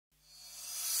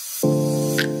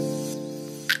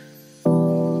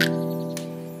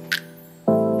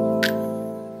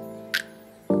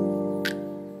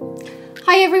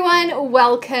everyone,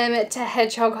 welcome to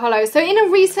Hedgehog Hollow. So in a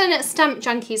recent Stamp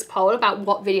Junkies poll about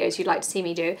what videos you'd like to see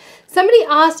me do, somebody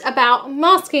asked about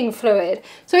masking fluid.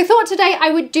 So I thought today I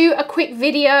would do a quick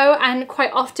video, and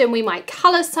quite often we might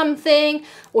colour something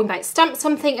or we might stamp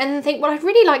something and then think, well, I'd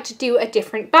really like to do a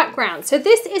different background. So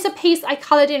this is a piece I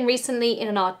coloured in recently in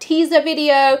an art teaser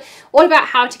video, all about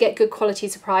how to get good quality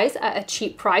supplies at a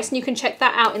cheap price, and you can check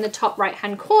that out in the top right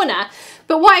hand corner.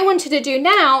 But what I wanted to do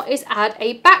now is add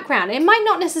a background. It might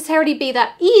not necessarily be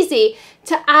that easy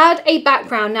to add a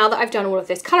background now that I've done all of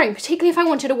this colouring, particularly if I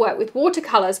wanted to work with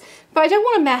watercolours, but I don't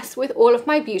want to mess with all of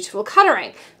my beautiful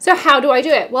colouring. So how do I do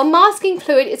it? Well, masking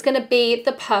fluid is going to be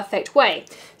the perfect way.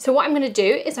 So what I'm going to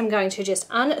do is I'm going to just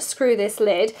unscrew this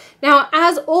lid. Now,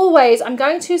 as always, I'm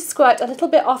going to squirt a little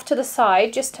bit off to the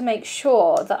side just to make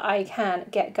sure that I can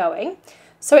get going.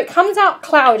 So it comes out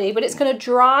cloudy, but it's going to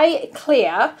dry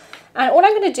clear. And all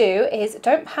I'm going to do is,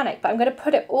 don't panic, but I'm going to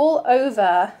put it all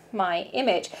over my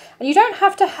image. And you don't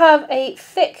have to have a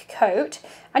thick coat,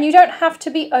 and you don't have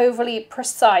to be overly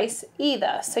precise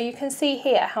either. So you can see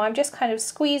here how I'm just kind of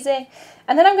squeezing,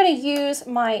 and then I'm going to use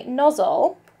my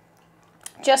nozzle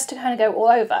just to kind of go all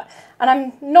over. And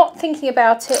I'm not thinking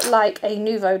about it like a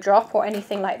Nuvo drop or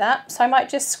anything like that. So I might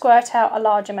just squirt out a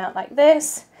large amount like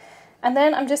this. And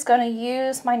then I'm just going to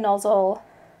use my nozzle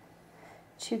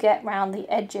to get around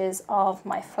the edges of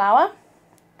my flower.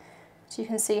 So you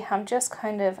can see how I'm just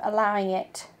kind of allowing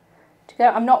it to go.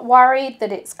 I'm not worried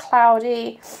that it's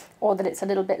cloudy or that it's a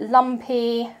little bit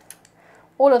lumpy.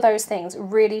 All of those things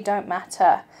really don't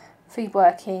matter for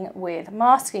working with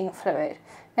masking fluid.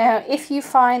 Now, if you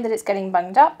find that it's getting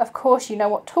bunged up, of course, you know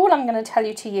what tool I'm going to tell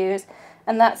you to use,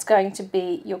 and that's going to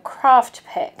be your craft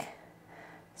pick.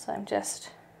 So I'm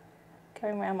just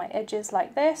going around my edges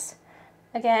like this.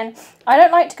 Again, I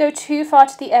don't like to go too far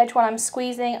to the edge while I'm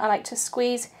squeezing. I like to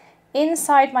squeeze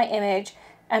inside my image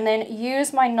and then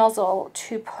use my nozzle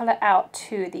to pull it out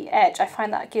to the edge. I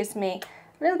find that gives me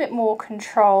a little bit more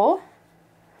control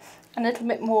and a little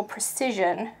bit more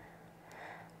precision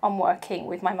on working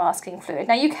with my masking fluid.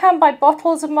 Now, you can buy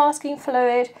bottles of masking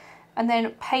fluid and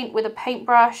then paint with a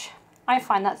paintbrush. I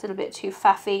find that's a little bit too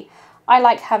faffy. I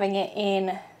like having it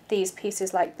in these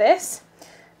pieces like this.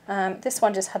 This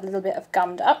one just had a little bit of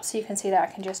gummed up, so you can see that I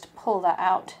can just pull that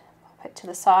out, pop it to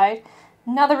the side.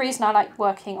 Another reason I like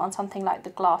working on something like the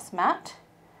glass mat.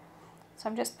 So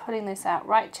I'm just pulling this out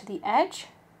right to the edge,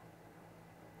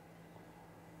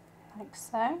 like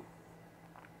so.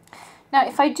 Now,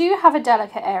 if I do have a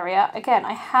delicate area, again,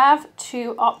 I have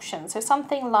two options. So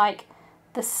something like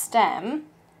the stem,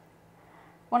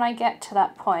 when I get to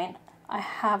that point, I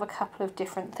have a couple of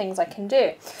different things I can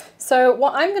do. So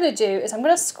what I'm going to do is I'm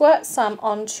going to squirt some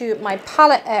onto my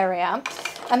palette area,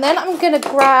 and then I'm going to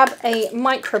grab a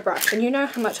micro brush, and you know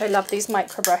how much I love these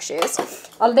micro brushes.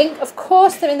 I'll link, of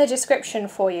course, them in the description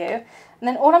for you. And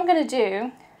then all I'm going to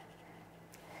do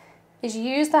is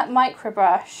use that micro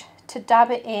brush to dab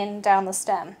it in down the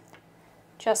stem,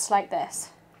 just like this.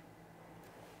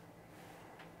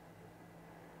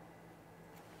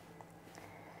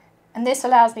 And this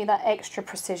allows me that extra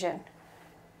precision.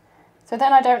 So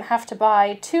then I don't have to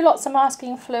buy two lots of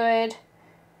masking fluid.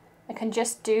 I can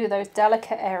just do those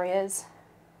delicate areas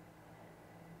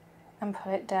and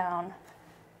put it down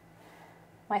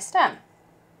my stem.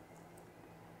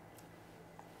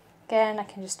 Again, I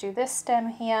can just do this stem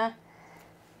here,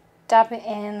 dab it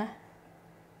in.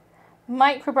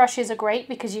 Micro brushes are great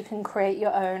because you can create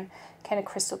your own kind of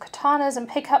crystal katanas and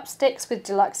pickup sticks with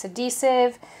deluxe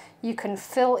adhesive. You can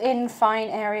fill in fine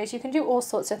areas. You can do all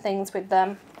sorts of things with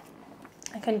them.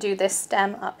 I can do this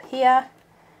stem up here.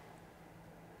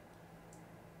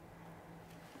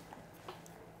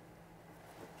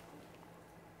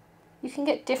 You can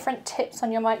get different tips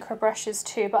on your micro brushes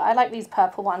too, but I like these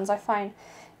purple ones. I find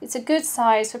it's a good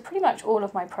size for pretty much all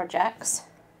of my projects.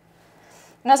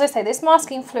 And as I say, this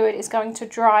masking fluid is going to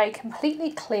dry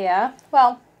completely clear,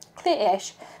 well,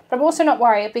 clear-ish, but I'm also not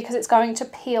worried because it's going to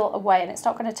peel away and it's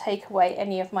not going to take away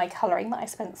any of my colouring that I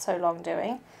spent so long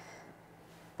doing.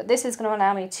 But this is going to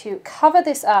allow me to cover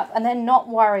this up and then not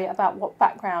worry about what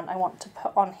background I want to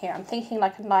put on here. I'm thinking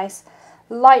like a nice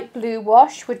light blue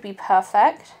wash would be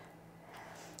perfect.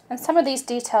 And some of these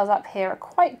details up here are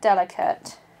quite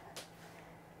delicate.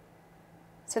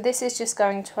 So this is just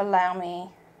going to allow me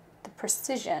the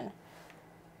precision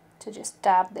to just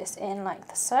dab this in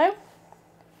like so.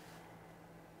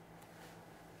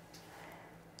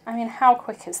 I mean, how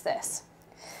quick is this?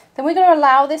 Then we're going to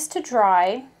allow this to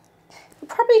dry. It'll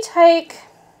probably take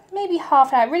maybe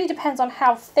half an hour. It really depends on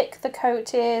how thick the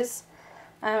coat is.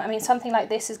 I mean, something like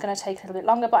this is going to take a little bit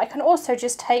longer, but I can also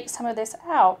just take some of this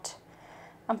out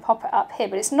and pop it up here,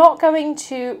 but it's not going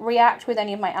to react with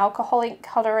any of my alcohol ink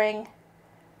colouring.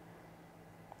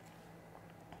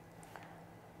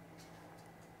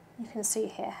 You can see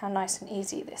here how nice and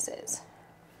easy this is.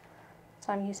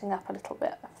 So I'm using up a little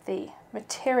bit of the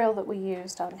material that we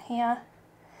used on here,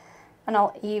 and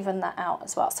I'll even that out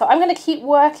as well. So I'm going to keep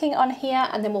working on here,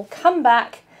 and then we'll come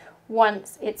back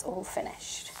once it's all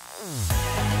finished.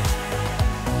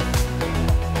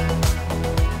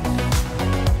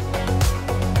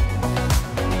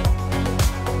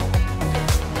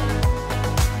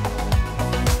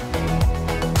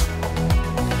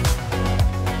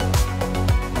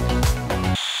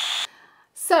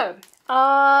 So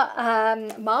our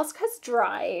mask has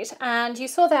dried, and you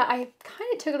saw that I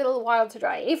kind of took a little while to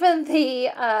dry. Even the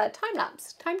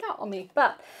time-lapse timed out on me,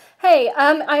 but hey,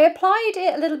 I applied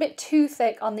it a little bit too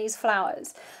thick on these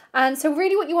flowers. And so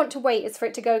really what you want to wait is for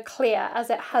it to go clear, as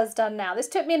it has done now. This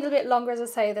took me a little bit longer, as I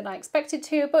say, than I expected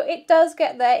to, but it does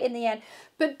get there in the end.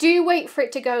 But do wait for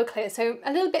it to go clear. So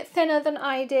a little bit thinner than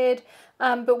I did,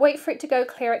 but wait for it to go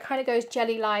clear. It kind of goes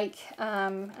jelly-like,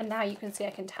 and now you can see I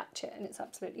can touch it, and it's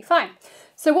absolutely fine.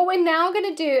 So what we're now going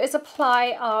to do is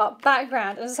apply our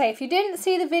background. As I say, if you didn't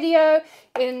see the video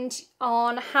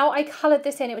on how I coloured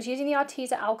this in, it was using the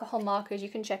Arteza alcohol markers. You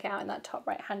can check it out in that top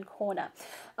right-hand corner.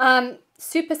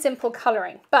 Super simple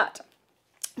colouring, but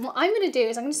what I'm going to do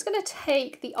is I'm just going to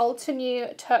take the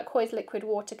Altenew turquoise liquid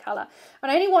watercolour,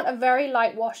 and I only want a very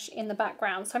light wash in the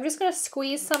background, so I'm just going to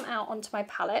squeeze some out onto my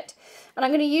palette, and I'm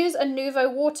going to use a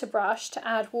Nuvo water brush to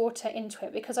add water into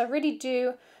it, because I really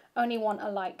do only want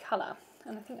a light colour,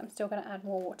 and I think I'm still going to add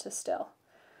more water still,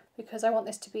 because I want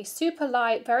this to be super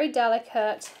light, very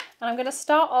delicate, and I'm going to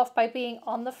start off by being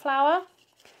on the flower,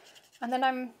 and then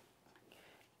I'm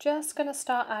just going to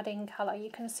start adding colour. You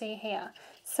can see here.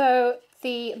 So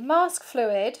the mask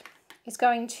fluid is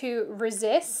going to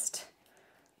resist,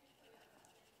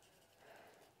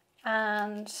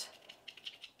 and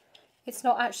it's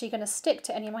not actually going to stick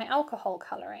to any of my alcohol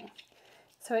colouring.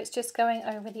 So it's just going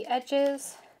over the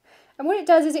edges. And what it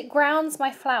does is it grounds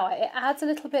my flower. It adds a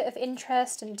little bit of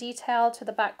interest and detail to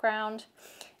the background.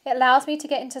 It allows me to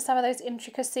get into some of those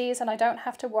intricacies, and I don't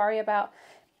have to worry about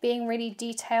being really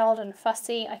detailed and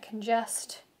fussy. I can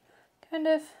just kind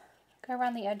of go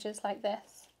around the edges like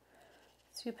this.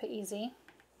 Super easy.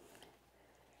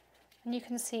 And you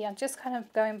can see I'm just kind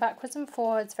of going backwards and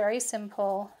forwards, very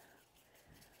simple.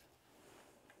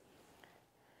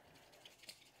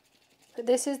 But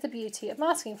this is the beauty of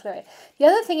masking fluid. The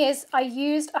other thing is I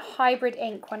used a hybrid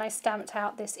ink when I stamped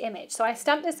out this image. So I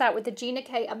stamped this out with the Gina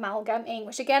K Amalgam ink,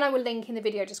 which again I will link in the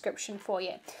video description for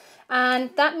you. And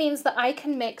that means that I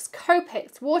can mix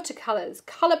Copics, watercolors,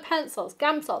 color pencils,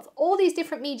 Gamsols, all these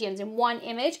different mediums in one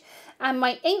image, and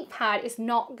my ink pad is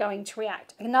not going to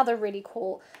react. Another really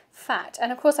cool fact.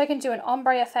 And of course I can do an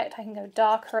ombre effect. I can go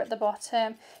darker at the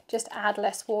bottom, just add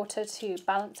less water to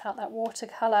balance out that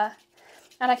watercolor.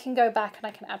 And I can go back and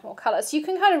I can add more color. So you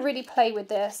can kind of really play with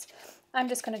this. I'm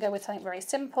just going to go with something very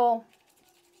simple.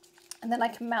 And then I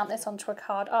can mount this onto a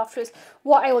card afterwards.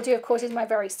 What I will do, of course, is my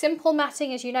very simple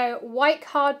matting. As you know, white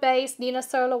card base, Nina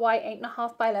Solar White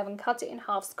 8.5 by 11, cut it in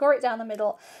half, score it down the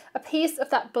middle. A piece of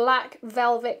that black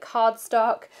velvet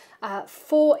cardstock,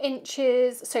 4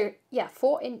 inches. So yeah,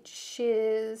 4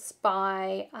 inches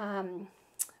by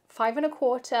 5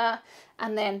 1/4,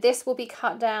 and then this will be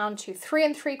cut down to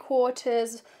 3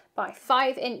 3/4 by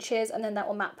 5 inches, and then that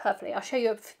will mat perfectly. I'll show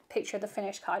you a picture of the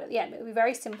finished card at the end. It will be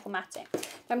very simple matting.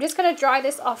 I'm just going to dry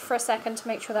this off for a second to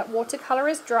make sure that watercolor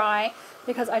is dry,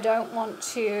 because I don't want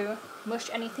to mush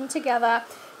anything together.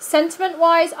 Sentiment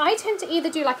wise, I tend to either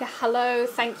do like a hello,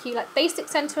 thank you, like basic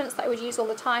sentiments that I would use all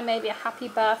the time, maybe a happy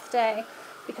birthday,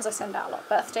 because I send out a lot of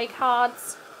birthday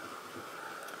cards.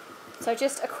 So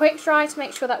just a quick dry to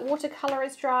make sure that watercolor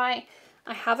is dry.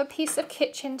 I have a piece of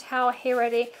kitchen towel here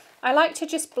ready. I like to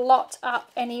just blot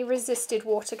up any resisted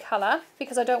watercolor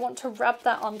because I don't want to rub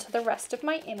that onto the rest of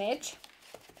my image.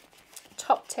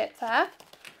 Top tip there.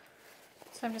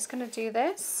 So I'm just going to do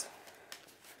this,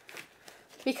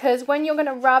 because when you're going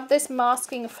to rub this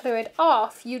masking fluid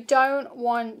off, you don't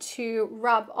want to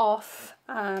rub off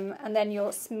and then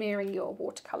you're smearing your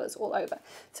watercolors all over.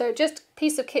 So just a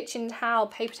piece of kitchen towel,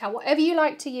 paper towel, whatever you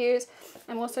like to use.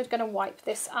 I'm also going to wipe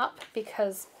this up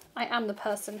because I am the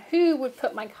person who would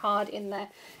put my card in there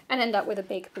and end up with a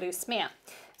big blue smear.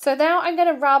 So now I'm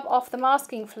going to rub off the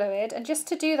masking fluid, and just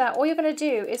to do that, all you're going to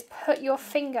do is put your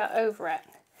finger over it.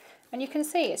 And you can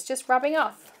see it's just rubbing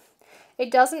off.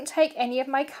 It doesn't take any of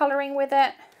my colouring with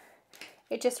it.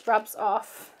 It just rubs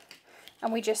off,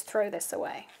 and we just throw this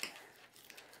away.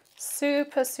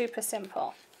 Super, super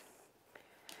simple.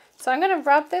 So I'm going to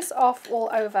rub this off all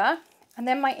over and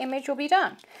then my image will be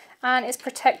done. And it's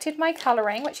protected my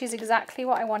colouring, which is exactly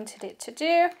what I wanted it to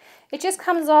do. It just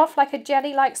comes off like a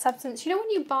jelly-like substance. You know when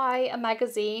you buy a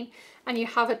magazine and you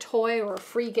have a toy or a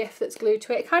free gift that's glued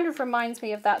to it? It kind of reminds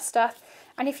me of that stuff.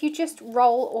 And if you just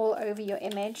roll all over your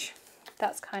image,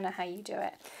 that's kind of how you do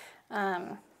it.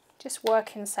 Just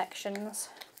work in sections.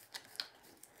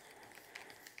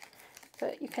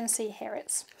 But you can see here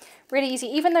it's really easy.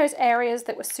 Even those areas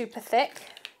that were super thick,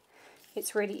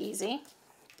 it's really easy.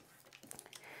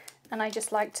 And I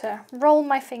just like to roll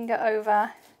my finger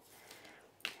over.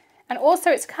 And also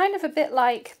it's kind of a bit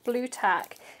like blue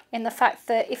tack in the fact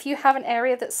that if you have an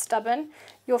area that's stubborn,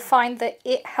 you'll find that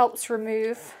it helps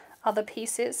remove other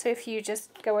pieces. So if you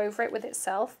just go over it with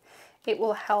itself, it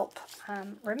will help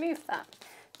remove that.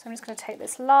 So I'm just going to take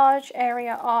this large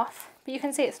area off. But you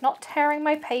can see it's not tearing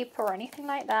my paper or anything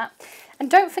like that. And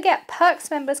don't forget,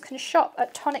 Perks members can shop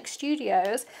at Tonic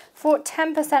Studios for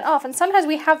 10% off. And sometimes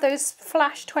we have those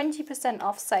flash 20%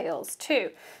 off sales too.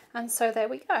 And so there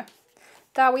we go.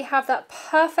 There we have that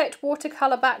perfect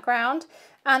watercolor background.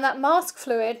 And that mask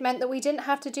fluid meant that we didn't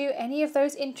have to do any of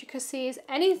those intricacies,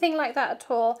 anything like that at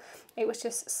all. It was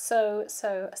just so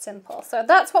simple. So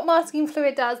that's what masking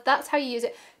fluid does. That's how you use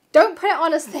it. Don't put it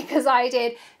on as thick as I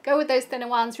did. Go with those thinner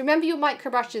ones. Remember your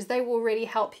micro brushes, they will really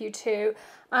help you too.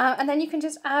 And then you can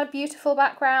just add beautiful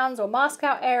backgrounds or mask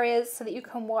out areas so that you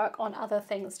can work on other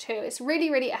things too. It's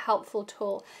really a helpful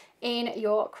tool in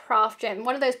your craft gym.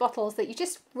 One of those bottles that you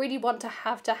just really want to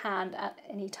have to hand at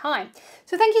any time.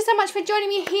 So thank you so much for joining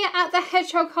me here at the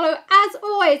Hedgehog Hollow. As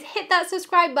always, hit that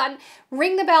subscribe button,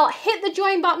 ring the bell, hit the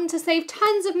join button to save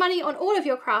tons of money on all of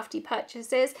your crafty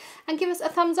purchases, and give us a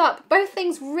thumbs up. Both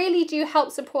things really do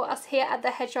help support us here at the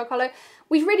Hedgehog Hollow.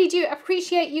 We really do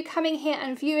appreciate you coming here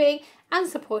and viewing and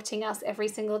supporting us every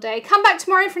single day. Come back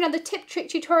tomorrow for another tip, trick,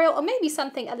 tutorial, or maybe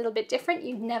something a little bit different.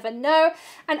 You never know.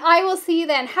 And I will see you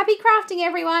then. Happy crafting,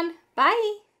 everyone.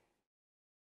 Bye.